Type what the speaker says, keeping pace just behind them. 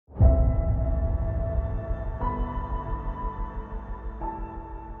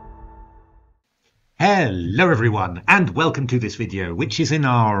Hello everyone and welcome to this video, which is in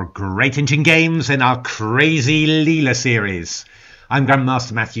our Great Engine Games in our crazy Leela series. I'm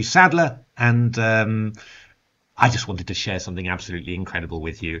Grandmaster Matthew Sadler and I just wanted to share something absolutely incredible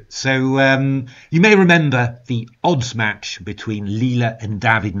with you. So you may remember the odds match between Leela and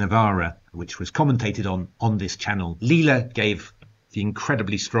David Navarra, which was commentated on this channel. Leela gave the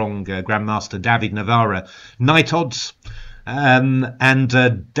incredibly strong Grandmaster David Navarra night odds.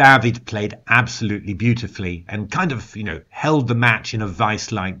 David played absolutely beautifully and kind of, held the match in a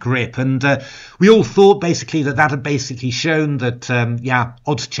vice-like grip. And we all thought basically that had basically shown that,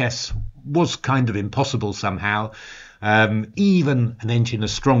 odds chess was kind of impossible somehow. Even an engine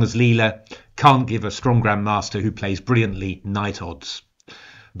as strong as Leela can't give a strong Grandmaster who plays brilliantly night odds.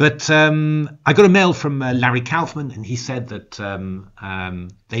 But I got a mail from Larry Kaufman, and he said that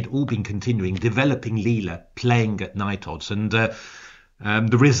they'd all been developing Leela playing at night odds, and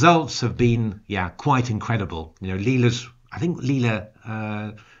the results have been quite incredible. I think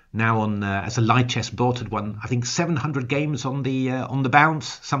Leela now on as a light chess bot had won 700 games on the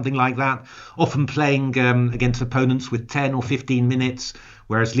bounce, something like that. Often playing against opponents with 10 or 15 minutes,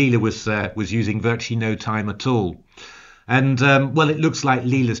 whereas Leela was using virtually no time at all. And it looks like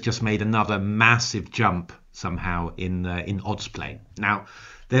Leela's just made another massive jump somehow in odds play. Now,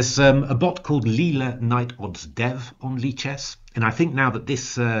 there's a bot called Leela Night Odds Dev on Lichess, and I think now that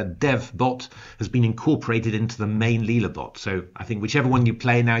this dev bot has been incorporated into the main Leela bot. So I think whichever one you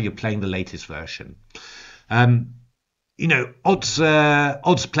play now, you're playing the latest version. Odds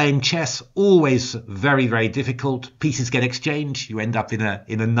playing chess, always very, very difficult. Pieces get exchanged. You end up in a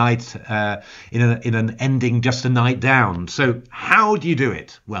night, in an ending just a night down. So how do you do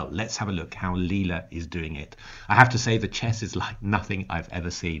it? Well, let's have a look how Leela is doing it. I have to say the chess is like nothing I've ever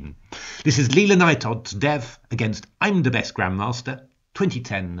seen. This is Leela Night Odds Dev against I'm the Best Grandmaster,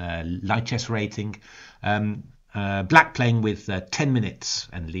 2010 light chess rating. Black playing with 10 minutes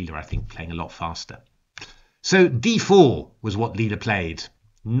and Leela, I think, playing a lot faster. So d4 was what Leela played.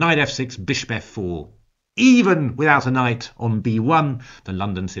 Knight f6, bishop f4. Even without a knight on b1, the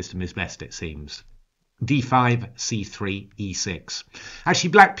London system is best, it seems. d5, c3, e6. Actually,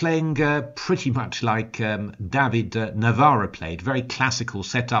 black playing pretty much like David Navarra played. Very classical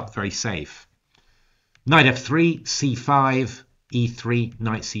setup, very safe. Knight f3, c5, e3,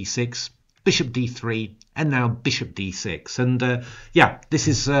 knight c6. Bishop d3 and now bishop d6, and this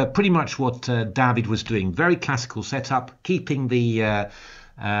is pretty much what David was doing. Very classical setup, keeping the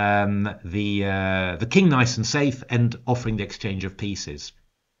king nice and safe and offering the exchange of pieces.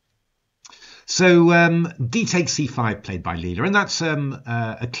 So d takes c5 played by Leela, and that's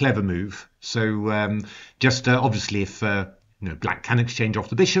a clever move. So obviously if black can exchange off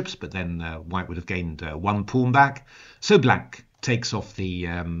the bishops, but then white would have gained one pawn back. So black takes off the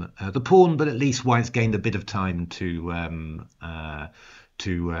pawn, but at least white's gained a bit of time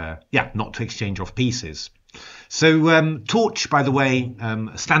not to exchange off pieces. So Torch, by the way,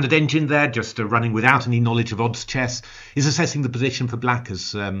 a standard engine there, just running without any knowledge of odds chess, is assessing the position for black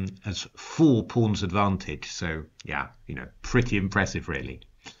as 4 pawns advantage. So pretty impressive really.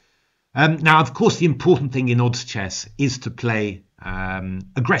 Now, of course, the important thing in odds chess is to play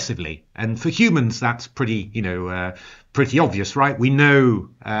aggressively, and for humans that's pretty obvious, right? We know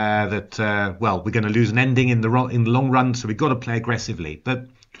that we're going to lose an ending in the long run, so we've got to play aggressively. But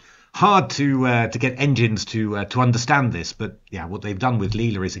hard to get engines to understand this. But what they've done with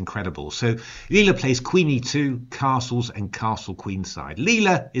Leela is incredible. So Leela plays queen e2, castles, and castle queenside.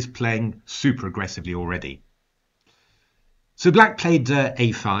 Leela is playing super aggressively already. So black played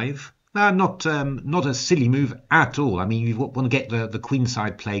a5. Not a silly move at all. I mean, you want to get the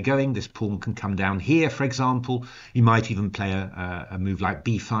queenside play going. This pawn can come down here, for example. You might even play a move like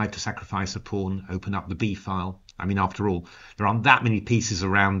b5 to sacrifice a pawn, open up the b file. I mean, after all, there aren't that many pieces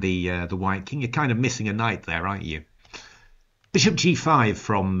around the white king. You're kind of missing a knight there, aren't you? Bishop g5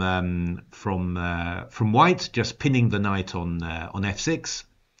 from white, just pinning the knight on f6.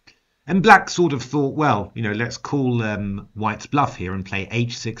 And black sort of thought, well, let's call white's bluff here and play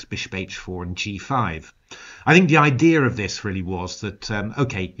h6, bishop h4 and g5. I think the idea of this really was that,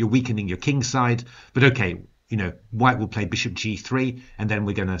 okay, you're weakening your king side, but okay, white will play bishop g3, and then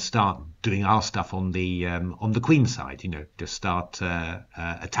we're going to start doing our stuff on the queen side, just start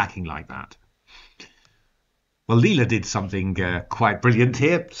attacking like that. Well, Leela did something quite brilliant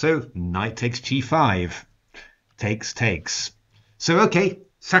here. So knight takes g5, takes. So, okay.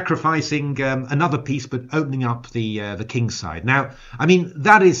 Sacrificing another piece, but opening up the king side. Now, I mean,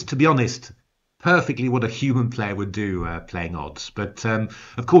 that is, to be honest, perfectly what a human player would do playing odds. But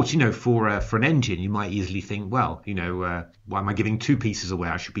of course, for an engine, you might easily think, well, why am I giving 2 pieces away?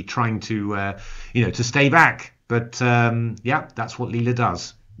 I should be trying to, to stay back. But yeah, that's what Leela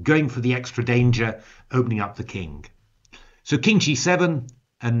does. Going for the extra danger, opening up the king. So king g7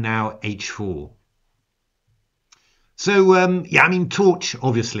 and now h4. So yeah, I mean, Torch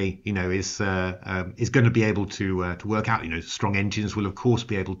obviously, is going to be able to work out. Strong engines will of course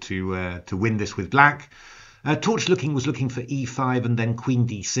be able to win this with black. Torch was looking for e5 and then queen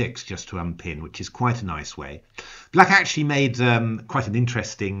d6 just to unpin, which is quite a nice way. Black actually made quite an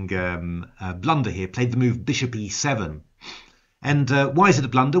interesting blunder here. Played the move bishop e7, and why is it a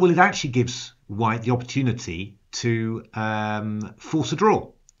blunder? Well, it actually gives white the opportunity to force a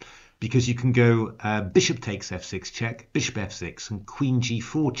draw, because you can go bishop takes f6 check, bishop f6, and queen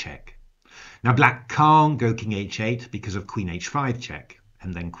g4 check. Now black can't go king h8 because of queen h5 check,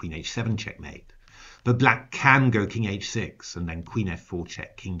 and then queen h7 checkmate. But black can go king h6, and then queen f4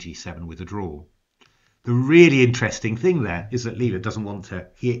 check, king g7 with a draw. The really interesting thing there is that Leela doesn't want to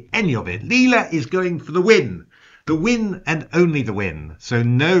hear any of it. Leela is going for the win and only the win. So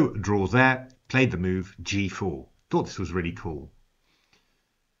no draws there. Played the move g4. Thought this was really cool.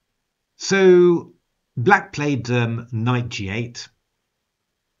 So black played knight g8,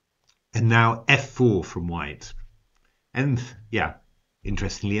 and now f4 from white. And yeah,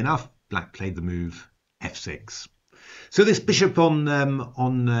 interestingly enough, black played the move f6. So this bishop on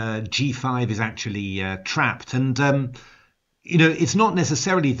g5 is actually trapped, and it's not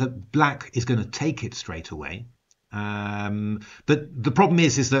necessarily that black is going to take it straight away. But the problem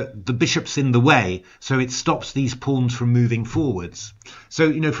is that the bishop's in the way, so it stops these pawns from moving forwards.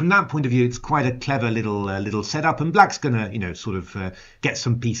 So from that point of view, it's quite a clever little setup, and black's gonna sort of get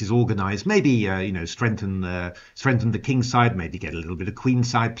some pieces organized, maybe strengthen the king side, maybe get a little bit of queen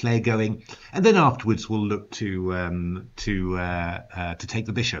side play going, and then afterwards we'll look to take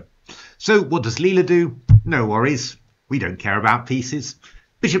the bishop. So what does Leela do? No worries, we don't care about pieces.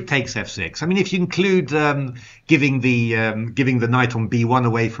 Bishop takes f6. I mean, if you include giving the knight on b1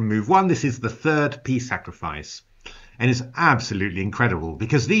 away from move 1, this is the 3rd piece sacrifice. And it's absolutely incredible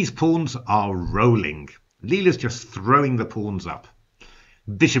because these pawns are rolling. Leela's just throwing the pawns up.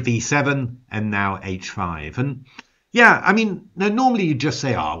 Bishop e7 and now h5. And yeah, I mean, normally you just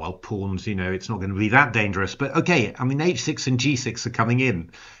say, oh, well, pawns, it's not going to be that dangerous. But okay, I mean, h6 and g6 are coming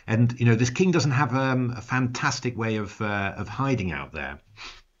in. And, this king doesn't have a fantastic way of hiding out there.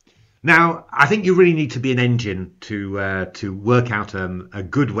 Now, I think you really need to be an engine to work out a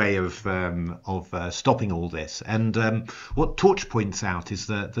good way of stopping all this. And what Torch points out is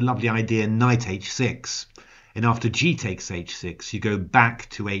the lovely idea knight h6. And after g takes h6, you go back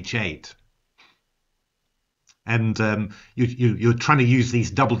to h8. And you're trying to use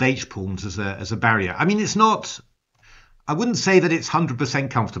these doubled h pawns as a barrier. I mean, it's not. I wouldn't say that it's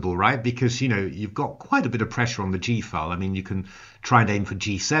 100% comfortable, right? Because, you've got quite a bit of pressure on the G file. I mean, you can try and aim for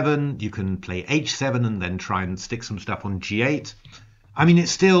G7, you can play H7 and then try and stick some stuff on G8. I mean, it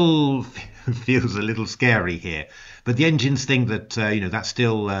still feels a little scary here. But the engines think that, that's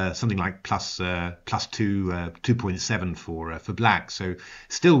still something like plus 2.7 for black. So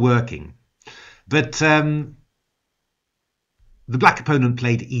still working. But the black opponent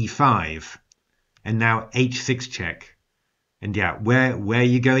played E5 and now H6 check. And yeah, where are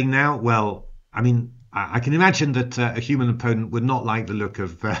you going now? Well, I mean, I can imagine that a human opponent would not like the look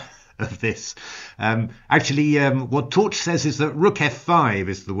of this. Actually, what Torch says is that rook f5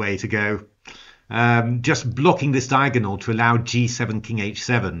 is the way to go. Just blocking this diagonal to allow g7, king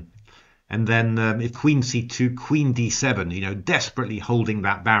h7. And then if queen c2, queen d7, desperately holding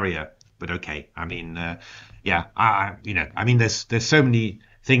that barrier. But okay, I mean, yeah, I mean, there's so many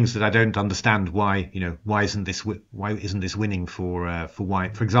things that I don't understand. Why isn't this winning for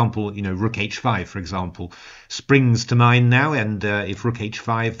white? For example, rook h5, for example, springs to mind now, and if rook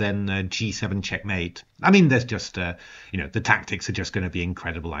h5, then g7 checkmate. I mean, there's just the tactics are just going to be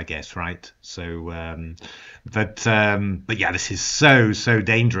incredible, I guess, right? So, but yeah, this is so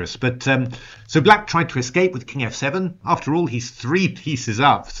dangerous. But so black tried to escape with king f7. After all, he's 3 pieces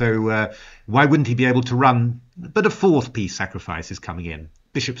up, so why wouldn't he be able to run? But a 4th piece sacrifice is coming in.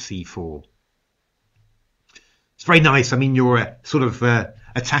 Bishop c4. It's very nice. I mean, you're sort of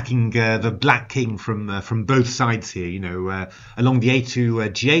attacking the black king from both sides here, along the a2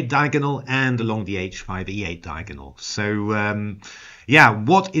 g8 diagonal and along the h5 e8 diagonal. So yeah,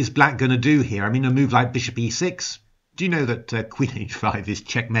 what is black going to do here? I mean, a move like bishop e6. Do you know that queen h5 is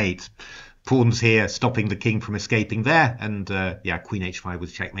checkmate? pawns here stopping the king from escaping there, and yeah, queen h5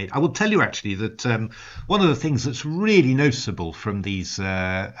 was checkmate. I will tell you actually that one of the things that's really noticeable from these games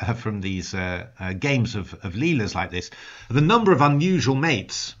of Leela's like this, the number of unusual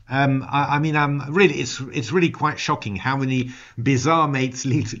mates. I mean, really, it's really quite shocking how many bizarre mates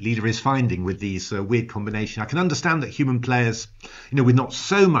Leela is finding with these weird combinations. I can understand that human players, you know, with not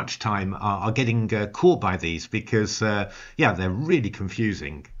so much time, are getting caught by these because, yeah, they're really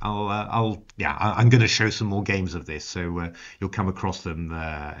confusing. I'm going to show some more games of this, so you'll come across them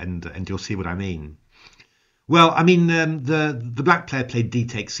and you'll see what I mean. Well, I mean, the black player played d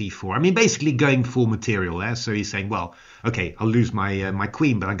takes c4. I mean, basically going for material there. So he's saying, well, okay, I'll lose my my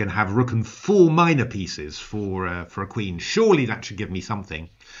queen, but I'm going to have rook and 4 minor pieces for a queen. Surely that should give me something.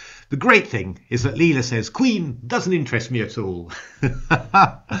 The great thing is that Leela says, queen doesn't interest me at all.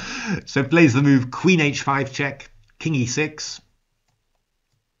 So plays the move queen h5 check, king e6.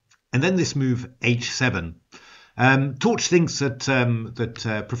 And then this move h7. Torch thinks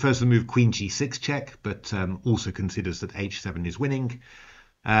that prefers the move queen g6 check, but also considers that h7 is winning.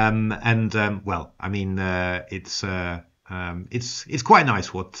 Well, I mean, it's quite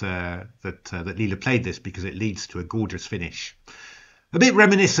nice what that Leela played this, because it leads to a gorgeous finish. A bit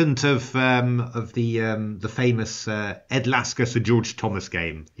reminiscent of the famous Ed Lasker Sir George Thomas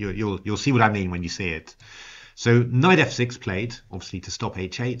game. You'll see what I mean when you see it. So knight f6 played, obviously to stop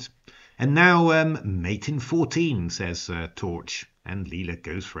h8. And now mate in 14, says Torch, and Leela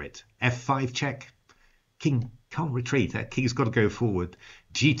goes for it. f5 check. King can't retreat. That king's got to go forward.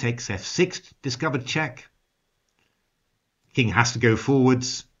 G takes f6, discovered check. King has to go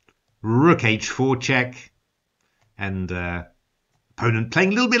forwards. Rook h4 check. And opponent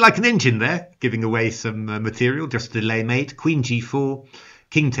playing a little bit like an engine there, giving away some material, just delay mate. Queen g4,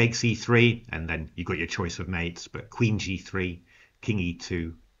 king takes e3, and then you got your choice of mates. But queen g3, king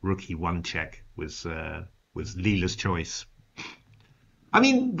e2, rook e1 check was Leela's choice. I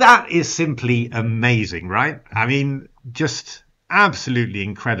mean, that is simply amazing, right? I mean, just absolutely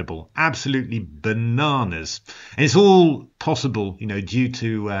incredible, absolutely bananas. And it's all possible, you know, due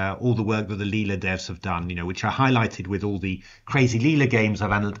to all the work that the Leela devs have done, you know, which are highlighted with all the crazy Leela games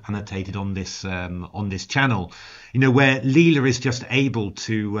I've annotated on this channel, you know, where Leela is just able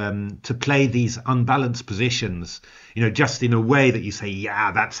to play these unbalanced positions, you know, just in a way that you say,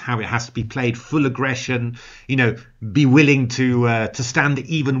 yeah, that's how it has to be played. Full aggression, you know, be willing to stand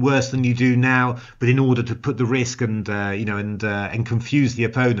even worse than you do now, but in order to put the risk and you know, and confuse the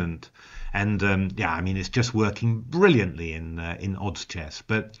opponent. And yeah, I mean, it's just working brilliantly in odds chess.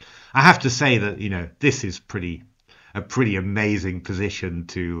 But I have to say that, you know, this is a pretty amazing position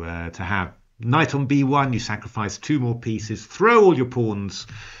to have. Knight on b1, you sacrifice 2 more pieces, throw all your pawns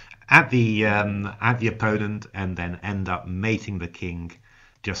at the opponent, and then end up mating the king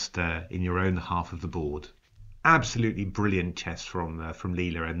just in your own half of the board. Absolutely brilliant chess from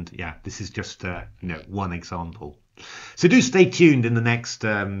Leela, and yeah, this is just you know, one example. So do stay tuned in the next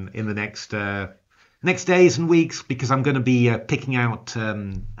next days and weeks, because I'm going to be picking out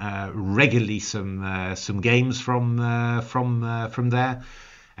regularly some games from there,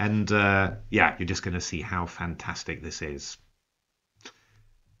 and yeah, you're just going to see how fantastic this is.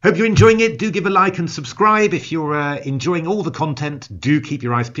 Hope you're enjoying it. Do give a like and subscribe. If you're enjoying all the content, do keep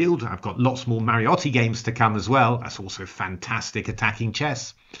your eyes peeled. I've got lots more Mariotti games to come as well. That's also fantastic attacking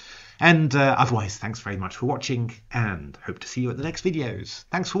chess. And otherwise, thanks very much for watching, and hope to see you at the next videos.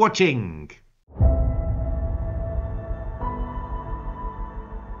 Thanks for watching.